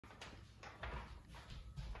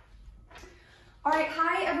All right,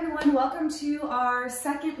 hi everyone. Welcome to our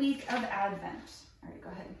second week of Advent. All right, go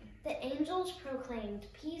ahead. The angels proclaimed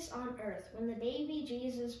peace on earth when the baby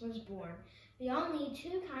Jesus was born. We all need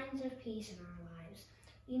two kinds of peace in our lives.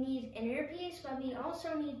 We need inner peace, but we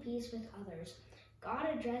also need peace with others. God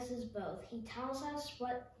addresses both. He tells us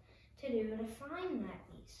what to do to find that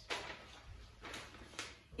peace.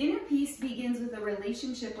 Inner peace begins with a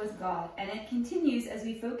relationship with God, and it continues as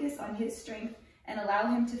we focus on His strength and allow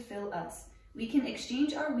Him to fill us. We can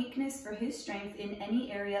exchange our weakness for His strength in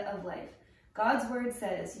any area of life. God's word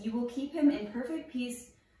says, "You will keep him in perfect peace,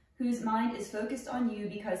 whose mind is focused on you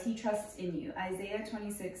because he trusts in you." Isaiah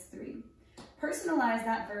 26:3. Personalize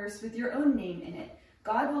that verse with your own name in it.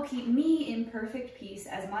 God will keep me in perfect peace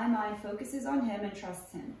as my mind focuses on Him and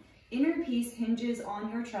trusts Him. Inner peace hinges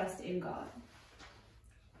on your trust in God.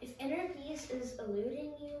 If inner peace is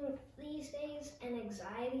eluding you these days and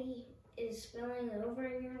anxiety is spilling over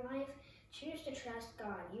in your life, choose to trust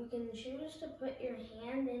God. You can choose to put your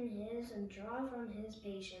hand in His and draw from His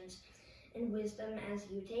patience and wisdom as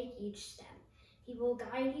you take each step. He will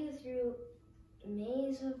guide you through the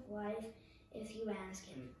maze of life if you ask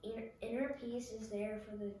Him. Inner peace is there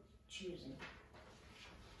for the choosing.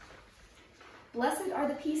 Blessed are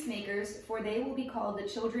the peacemakers, for they will be called the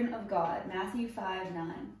children of God. Matthew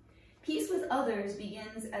 5:9. Peace with others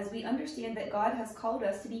begins as we understand that God has called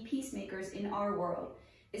us to be peacemakers in our world.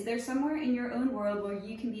 Is there somewhere in your own world where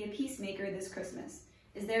you can be a peacemaker this Christmas?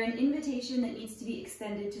 Is there an invitation that needs to be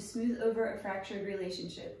extended to smooth over a fractured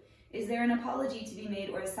relationship? Is there an apology to be made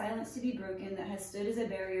or a silence to be broken that has stood as a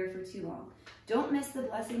barrier for too long? Don't miss the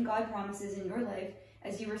blessing God promises in your life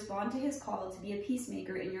as you respond to His call to be a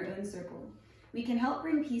peacemaker in your own circle. We can help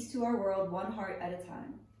bring peace to our world one heart at a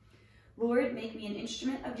time. Lord, make me an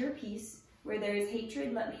instrument of your peace. Where there is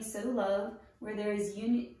hatred, let me sow love. Where there is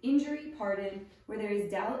injury, pardon. Where there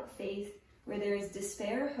is doubt, faith. Where there is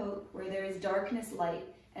despair, hope. Where there is darkness, light.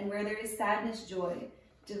 And where there is sadness, joy.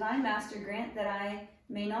 Divine Master, grant that I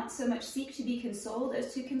may not so much seek to be consoled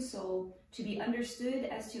as to console, to be understood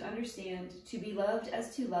as to understand, to be loved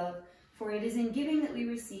as to love. For it is in giving that we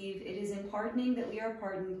receive, it is in pardoning that we are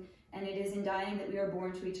pardoned, and it is in dying that we are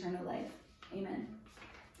born to eternal life. Amen.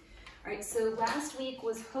 All right, so last week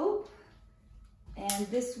was hope, and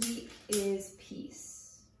this week is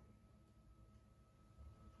peace.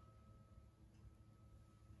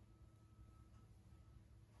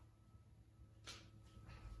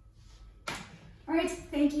 All right,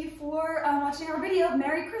 thank you for watching our video.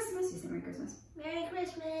 Merry Christmas. You say Merry Christmas. Merry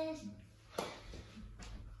Christmas.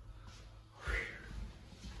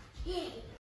 Yay.